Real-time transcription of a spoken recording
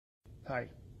Hi.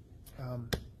 I'm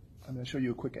going to show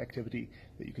you a quick activity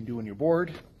that you can do on your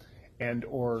board, and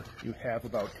or you have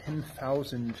about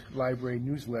 10,000 library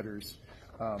newsletters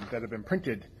that have been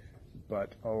printed,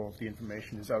 but all of the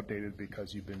information is outdated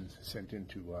because you've been sent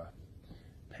into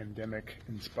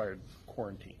pandemic-inspired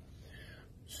quarantine.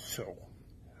 So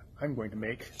I'm going to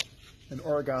make an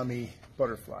origami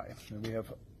butterfly, and we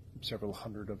have several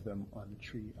hundred of them on the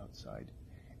tree outside,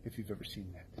 if you've ever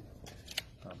seen that.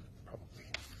 Probably.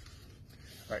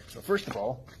 All right, so first of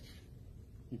all,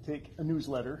 you take a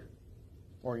newsletter,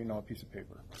 or a piece of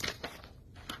paper,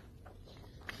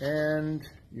 and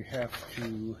you have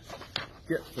to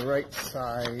get the right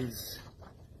size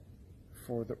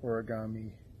for the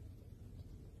origami.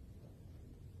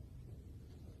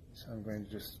 So I'm going to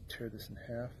just tear this in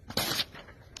half.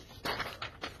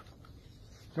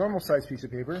 Normal size piece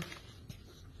of paper,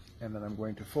 and then I'm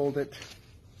going to fold it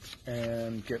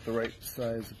and get the right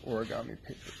size of origami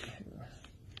paper here.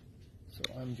 So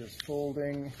I'm just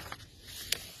folding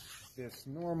this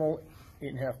normal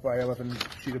 8.5 by 11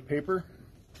 sheet of paper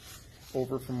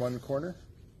over from one corner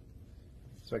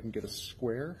so I can get a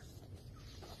square,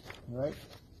 right?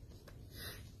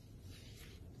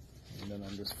 And then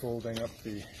I'm just folding up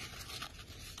the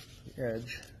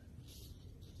edge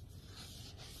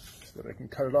so that I can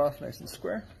cut it off nice and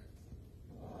square.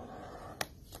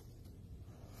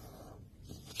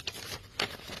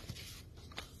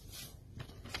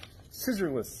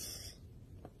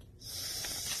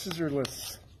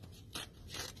 Scissorless.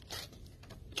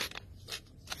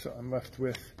 So I'm left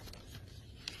with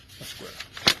a square.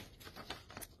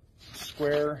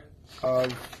 Square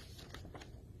of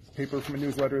paper from a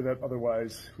newsletter that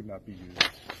otherwise would not be used.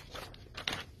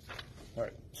 All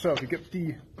right, so to get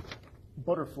the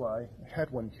butterfly, I had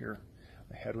one here.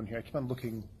 I keep on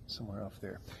looking somewhere off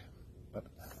there, but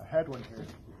I had one here.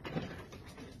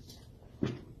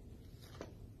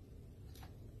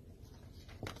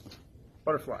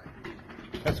 Butterfly.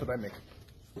 That's what I make.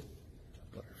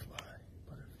 Butterfly.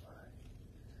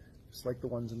 Just like the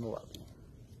ones in the lobby.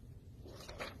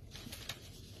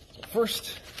 So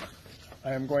first,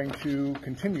 I am going to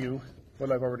continue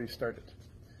what I've already started.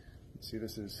 See,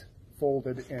 this is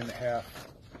folded in half,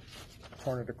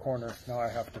 corner to corner. Now I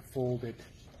have to fold it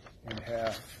in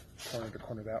half, corner to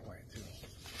corner that way too.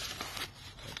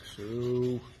 Like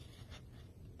so.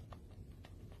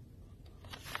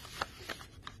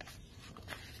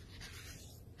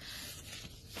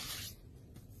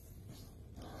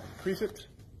 Crease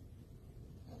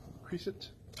it.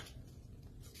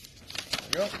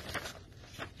 There we go.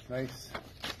 Nice.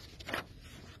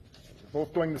 They're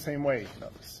both going the same way,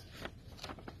 notice.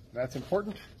 That's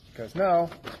important because now,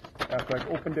 after I've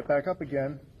opened it back up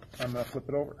again, I'm going to flip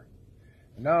it over.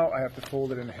 And now I have to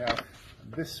fold it in half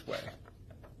this way,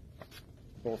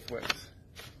 both ways.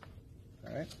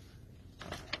 All right?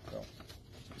 So,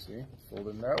 you see, fold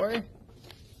it in that way.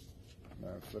 Now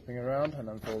I'm flipping it around and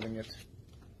I'm folding it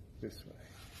this way,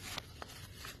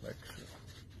 like so.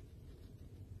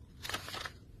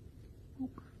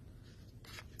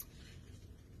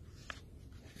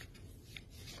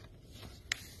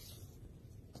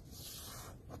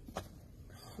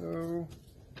 So,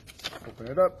 open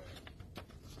it up,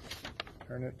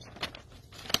 turn it,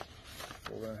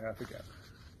 fold it in half again.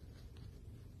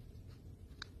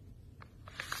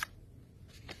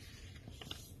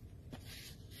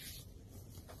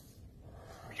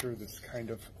 I'm sure this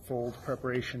kind of fold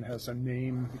preparation has a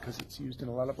name because it's used in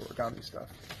a lot of origami stuff.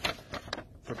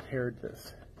 Prepared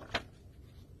this,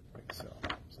 like so.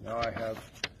 So now I have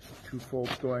two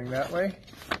folds going that way,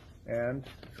 and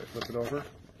if I flip it over,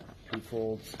 two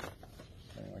folds,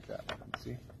 something like that.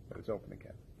 See? But it's open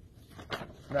again.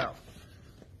 Now,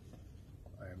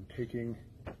 I am taking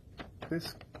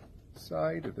this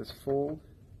side of this fold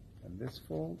and this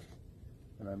fold,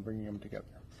 and I'm bringing them together.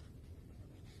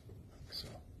 Like so.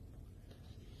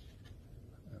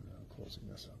 And I'm closing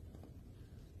this up.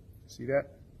 See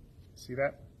that? See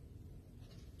that?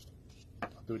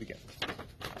 I'll do it again.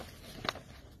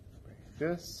 Bring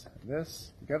this and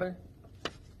this together.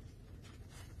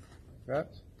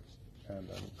 That, and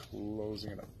I'm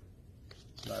closing it up.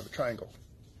 So now I have a triangle.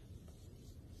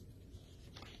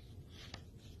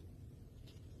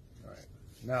 All right,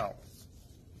 now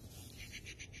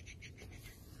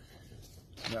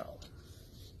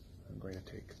I'm going to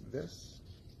take this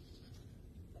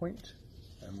point,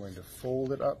 I'm going to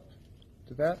fold it up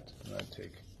to that, and I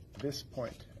take this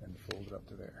point and fold it up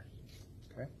to there.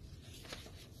 Okay?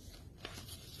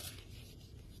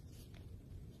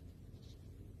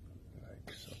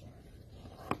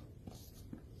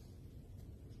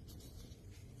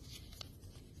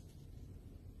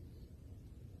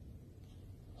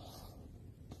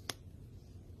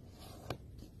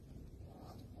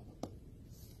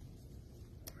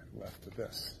 with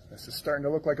this. This is starting to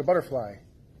look like a butterfly.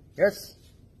 Yes,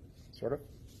 sort of.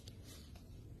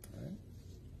 All right.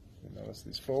 You notice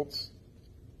these folds.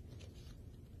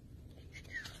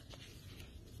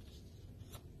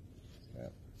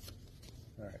 Yep.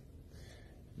 All right.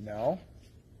 Now,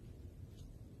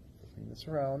 flipping this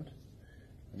around,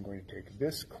 I'm going to take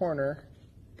this corner,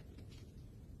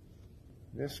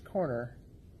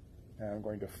 and I'm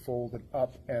going to fold it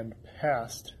up and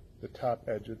past the top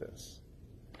edge of this.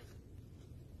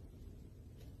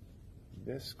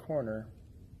 This corner,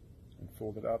 and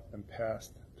fold it up and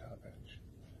past the top edge.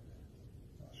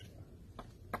 I'll show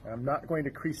you. And I'm not going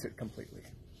to crease it completely.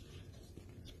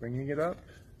 Just bringing it up,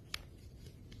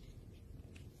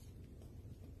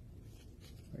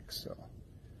 like so.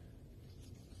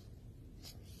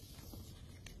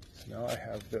 So now I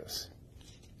have this.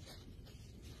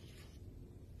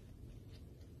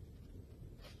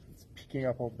 It's peeking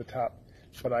up over the top,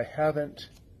 but I haven't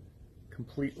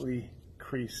completely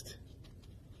creased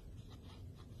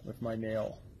with my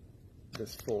nail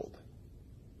this fold.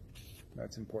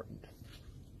 That's important.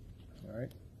 All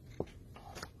right.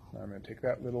 Now I'm going to take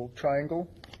that little triangle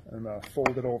and I'm going to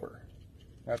fold it over.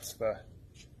 That's the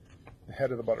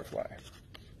head of the butterfly.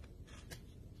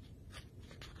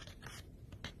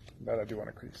 That I do want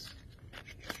to crease.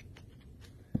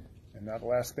 And now the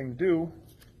last thing to do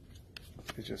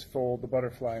is just fold the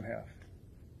butterfly in half,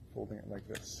 folding it like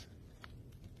this,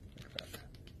 like that.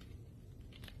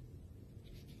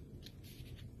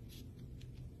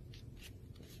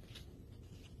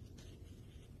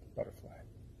 Butterfly.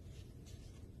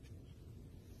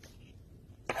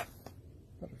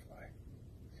 Butterfly.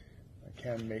 I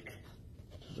can make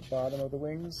the bottom of the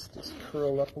wings just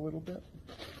curl up a little bit.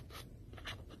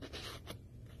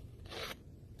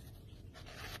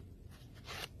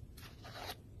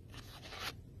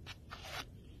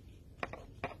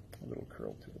 A little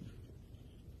curl to them.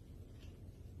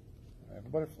 I have a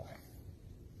butterfly.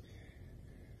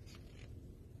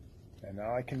 And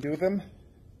now I can do them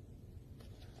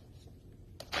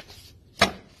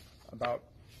about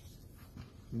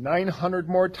 900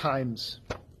 more times.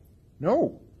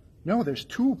 No, there's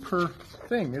 2 per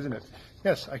thing, isn't it?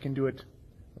 Yes, I can do it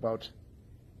about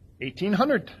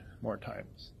 1,800 more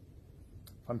times.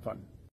 Fun.